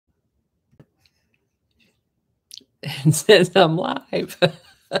and says I'm live.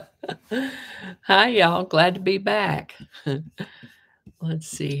 Hi, y'all. Glad to be back. Let's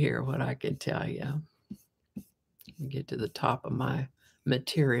see here what I can tell you. Let me get to the top of my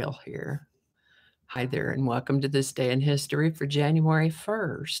material here. Hi there, and welcome to this day in history for January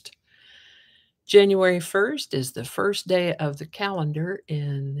 1st. January 1st is the first day of the calendar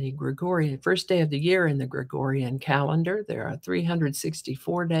in the Gregorian, first day of the year in the Gregorian calendar. There are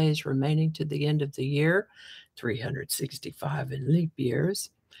 364 days remaining to the end of the year, 365 in leap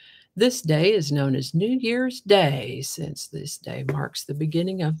years. This day is known as New Year's Day, since this day marks the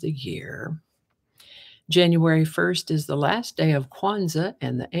beginning of the year. January 1st is the last day of Kwanzaa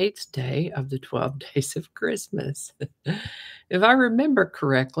and the 8th day of the 12 days of Christmas. If I remember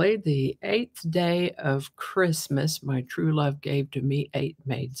correctly, the 8th day of Christmas, my true love gave to me 8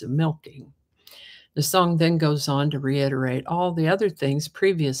 maids of milking. The song then goes on to reiterate all the other things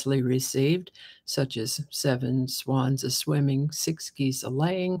previously received, such as 7 swans a swimming, 6 geese a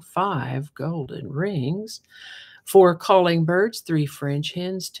laying, 5 golden rings, 4 calling birds, 3 French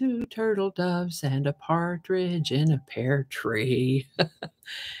hens, 2 turtle doves, and a partridge in a pear tree.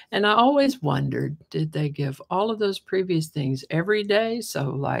 And I always wondered, did they give all of those previous things every day? So,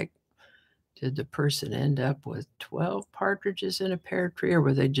 like, did the person end up with 12 partridges in a pear tree, or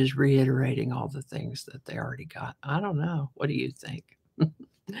were they just reiterating all the things that they already got? I don't know. What do you think?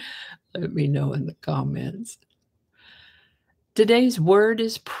 Let me know in the comments. Today's word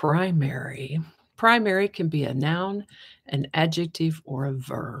is primary. Primary can be a noun, an adjective, or a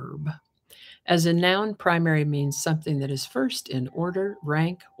verb. As a noun, primary means something that is first in order,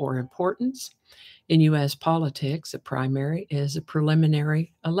 rank, or importance. In U.S. politics, a primary is a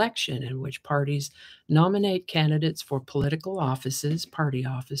preliminary election in which parties nominate candidates for political offices, party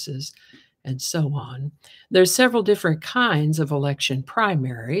offices, and so on. There's several different kinds of election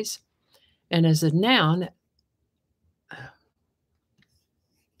primaries, and as a noun,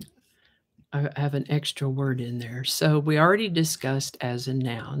 I have an extra word in there. So we already discussed as a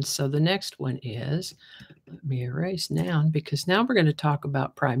noun. So the next one is, let me erase noun, because now we're going to talk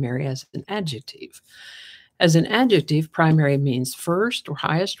about primary as an adjective. As an adjective, primary means first or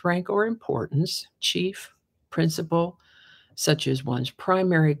highest rank or importance, chief, principal, such as one's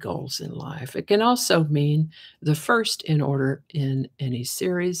primary goals in life. It can also mean the first in order in any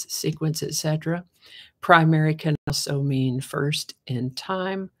series, sequence, etc. Primary can also mean first in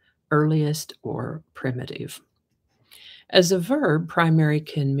time, earliest, or primitive. As a verb, primary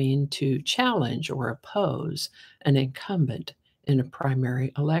can mean to challenge or oppose an incumbent in a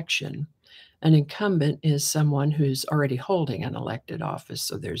primary election. An incumbent is someone who's already holding an elected office,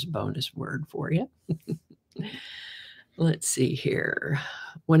 so there's a bonus word for you. Let's see here.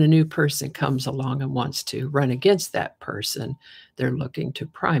 When a new person comes along and wants to run against that person, they're looking to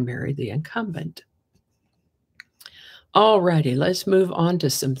primary the incumbent. Alrighty, let's move on to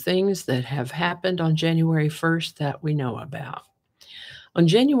some things that have happened on January 1st that we know about. On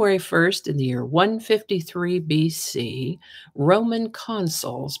January 1st, in the year 153 BC, Roman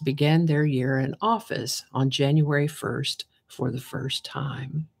consuls began their year in office on January 1st for the first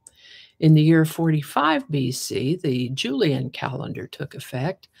time. In the year 45 BC, the Julian calendar took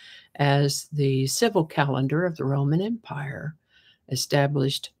effect as the civil calendar of the Roman Empire,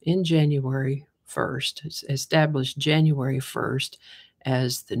 established January 1st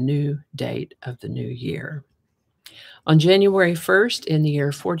as the new date of the new year. On January 1st, in the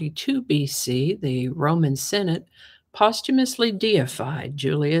year 42 BC, the Roman Senate posthumously deified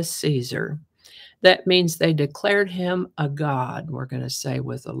Julius Caesar. That means they declared him a god, we're going to say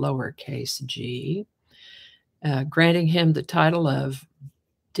with a lowercase g, granting him the title of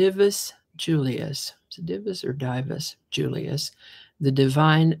Divus Julius. Is it Divus or Divus? Julius, the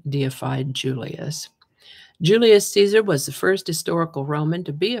divine deified Julius. Julius Caesar was the first historical Roman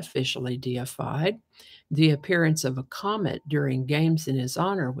to be officially deified. The appearance of a comet during games in his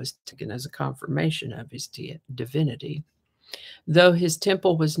honor was taken as a confirmation of his divinity. Though his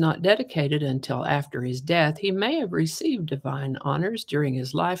temple was not dedicated until after his death, he may have received divine honors during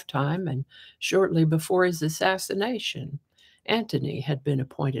his lifetime and shortly before his assassination. Antony had been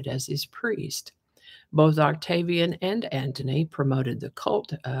appointed as his priest. Both Octavian and Antony promoted the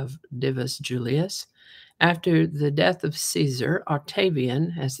cult of Divus Julius. After the death of Caesar,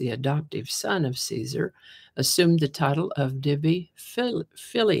 Octavian, as the adoptive son of Caesar, assumed the title of Divi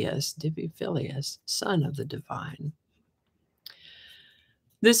Filius, son of the divine.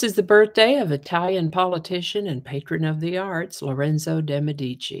 This is the birthday of Italian politician and patron of the arts, Lorenzo de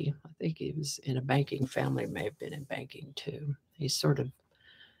Medici. I think he was in a banking family, may have been in banking too. He's sort of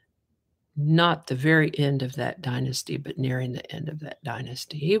not the very end of that dynasty, but nearing the end of that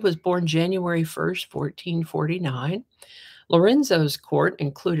dynasty. He was born January 1st, 1449. Lorenzo's court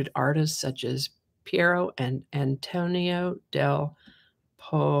included artists such as Piero and Antonio del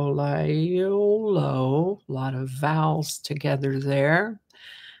Pollaiolo, a lot of vowels together there,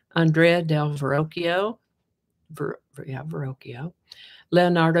 Andrea del Verrocchio, Verrocchio,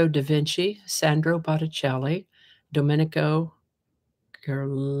 Leonardo da Vinci, Sandro Botticelli, Domenico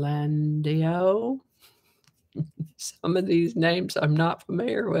Ghirlandaio. Some of these names I'm not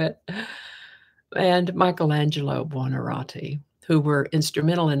familiar with. And Michelangelo Buonarroti, who were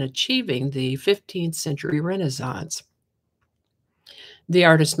instrumental in achieving the 15th century Renaissance. The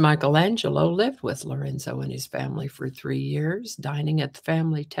artist Michelangelo lived with Lorenzo and his family for 3 years, dining at the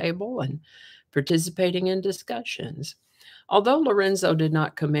family table and participating in discussions. Although Lorenzo did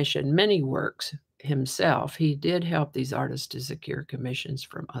not commission many works himself, he did help these artists to secure commissions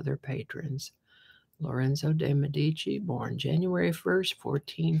from other patrons. Lorenzo de' Medici, born January 1st,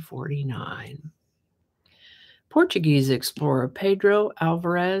 1449. Portuguese explorer Pedro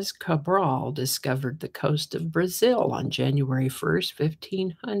Alvarez Cabral discovered the coast of Brazil on January 1st,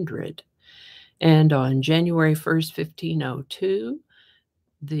 1500. And on January 1st, 1502,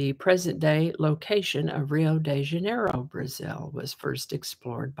 the present-day location of Rio de Janeiro, Brazil, was first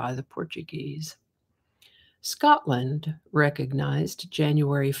explored by the Portuguese. Scotland recognized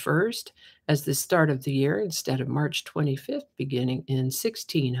January 1st as the start of the year instead of March 25th, beginning in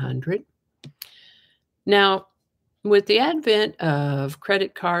 1600. Now, with the advent of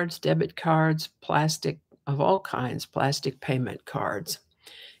credit cards, debit cards, plastic of all kinds, plastic payment cards,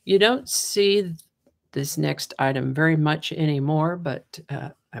 you don't see this next item very much anymore, but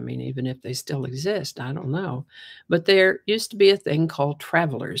I mean, even if they still exist, I don't know. But there used to be a thing called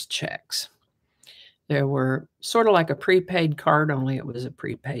traveler's checks. There were sort of like a prepaid card, only it was a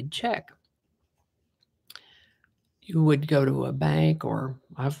prepaid check. You would go to a bank, or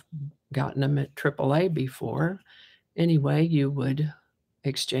I've gotten them at AAA before. Anyway, you would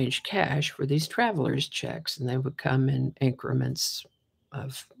exchange cash for these traveler's checks, and they would come in increments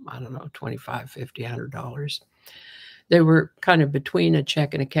of, I don't know, $25, $50, $100. They were kind of between a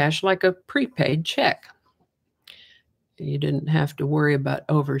check and a cash, like a prepaid check. You didn't have to worry about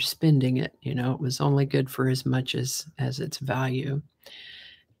overspending it. You know, it was only good for as much as its value.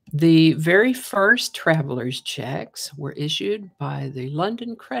 The very first traveler's checks were issued by the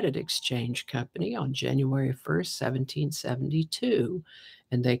London Credit Exchange Company on January 1st, 1772,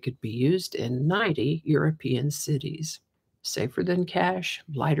 and they could be used in 90 European cities. Safer than cash,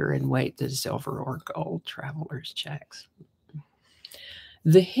 lighter in weight than silver or gold traveler's checks.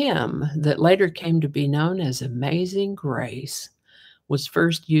 The hymn that later came to be known as Amazing Grace was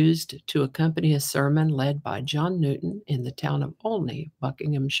first used to accompany a sermon led by John Newton in the town of Olney,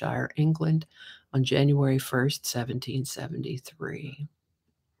 Buckinghamshire, England, on January 1st, 1773.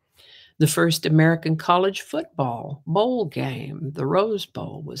 The first American college football bowl game, the Rose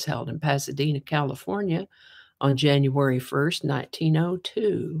Bowl, was held in Pasadena, California on January 1st,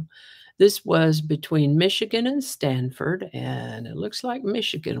 1902. This was between Michigan and Stanford, and it looks like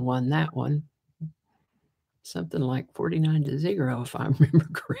Michigan won that one. Something like 49-0, if I remember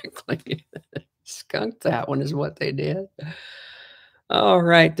correctly. Skunked that one is what they did. All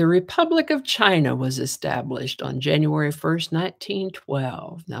right. The Republic of China was established on January 1st,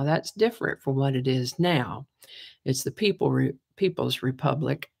 1912. Now, that's different from what it is now. It's the People's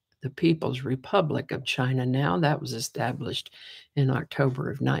Republic, the People's Republic of China now. That was established in October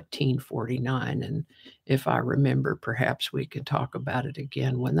of 1949. And if I remember, perhaps we could talk about it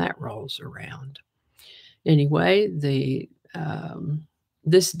again when that rolls around. Anyway,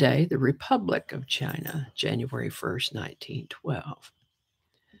 this day, the Republic of China, January 1st, 1912.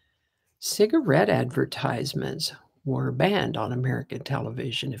 Cigarette advertisements were banned on American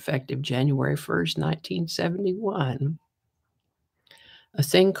television effective January 1st, 1971. A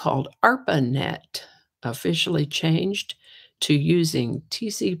thing called ARPANET officially changed to using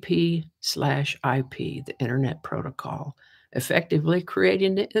TCP/IP, the Internet Protocol, effectively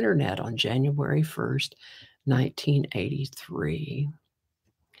creating the Internet on January 1st, 1983.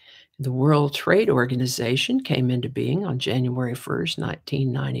 The World Trade Organization came into being on January 1st,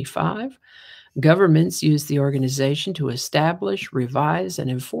 1995. Governments use the organization to establish, revise, and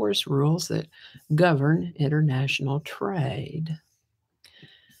enforce rules that govern international trade.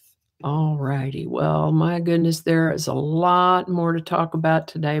 All righty. Well, my goodness, there is a lot more to talk about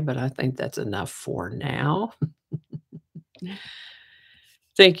today, but I think that's enough for now.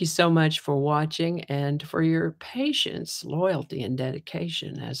 Thank you so much for watching and for your patience, loyalty, and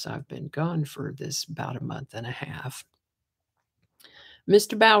dedication as I've been gone for this about a month and a half.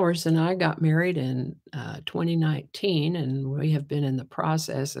 Mr. Bowers and I got married in 2019, and we have been in the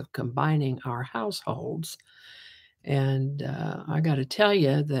process of combining our households. And I got to tell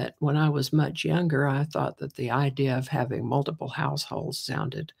you that when I was much younger, I thought that the idea of having multiple households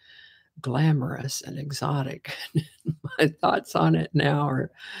sounded glamorous and exotic. My thoughts on it now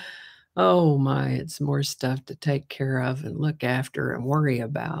are, oh my, it's more stuff to take care of and look after and worry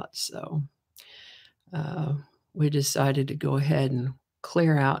about. So uh, we decided to go ahead and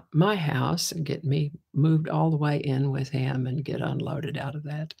clear out my house and get me moved all the way in with him and get unloaded out of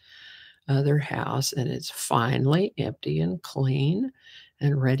that other house. And it's finally empty and clean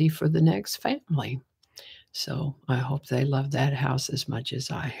and ready for the next family. So I hope they love that house as much as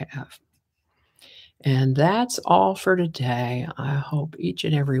I have. And that's all for today. I hope each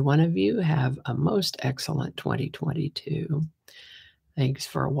and every one of you have a most excellent 2022. Thanks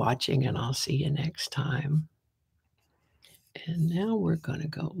for watching, and I'll see you next time. And now we're going to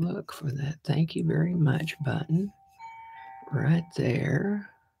go look for that thank you very much button right there.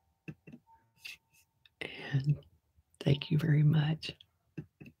 And thank you very much.